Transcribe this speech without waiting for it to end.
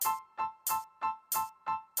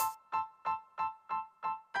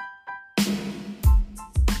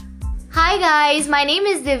Hi guys, my name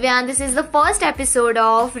is Divya and this is the first episode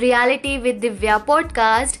of Reality with Divya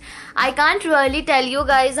podcast. I can't really tell you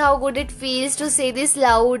guys how good it feels to say this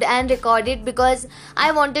loud and record it because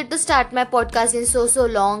I wanted to start my podcast in so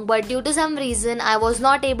long, but due to some reason I was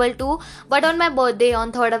not able to. But on my birthday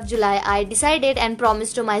on 3rd of July I decided and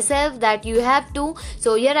promised to myself that you have to.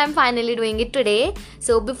 So here I'm finally doing it today.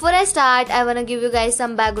 So before I start, I want to give you guys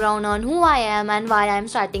some background on who I am and why I'm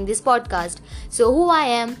starting this podcast. So who I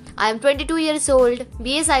am 22 years old,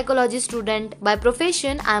 BA psychology student. By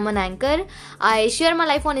profession, I am an anchor. I share my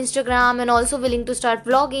life on Instagram and also willing to start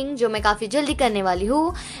vlogging, जो मैं काफ़ी जल्दी करने वाली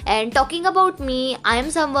हूँ. And talking about me, I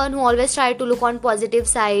am someone who always try to look on positive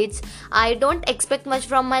sides. I don't expect much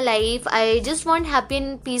from my life. I just want happy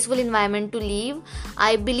and peaceful environment to live.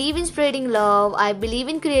 I believe in spreading love. I believe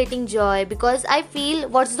in creating joy because I feel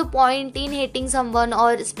what's the point in hating someone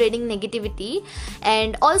or spreading negativity.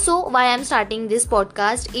 And also why I'm starting this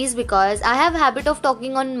podcast is because I have habit of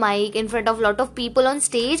talking on mic in front of lot of people on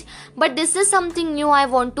stage, but this is something new I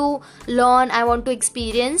want to learn, I want to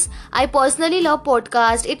experience. I personally love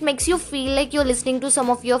podcast. It makes you feel like you're listening to some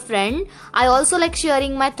of your friend. I also like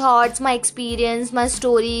sharing my thoughts, my experience, my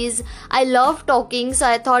stories. I love talking, so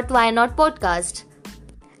I thought why not podcast.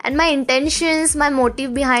 And my intentions, my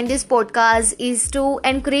motive behind this podcast is to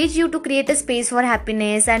encourage you to create a space for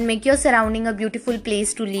happiness and make your surrounding a beautiful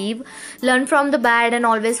place to live. Learn from the bad and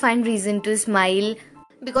always find reason to smile.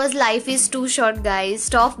 Because life is too short, guys.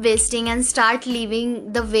 Stop wasting and start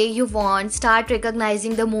living the way you want. Start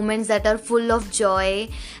recognizing the moments that are full of joy.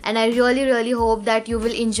 And I really hope that you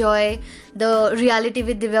will enjoy the Reality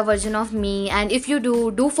with Divya version of me. And if you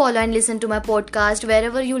do follow and listen to my podcast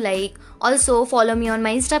wherever you like. Also follow me on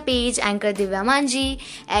my Insta page, Anchor Divya Manji.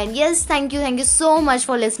 And yes, thank you so much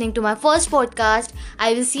for listening to my first podcast.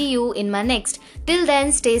 I will see you in my next. Till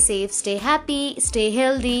then, stay safe, stay happy, stay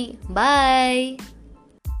healthy. Bye.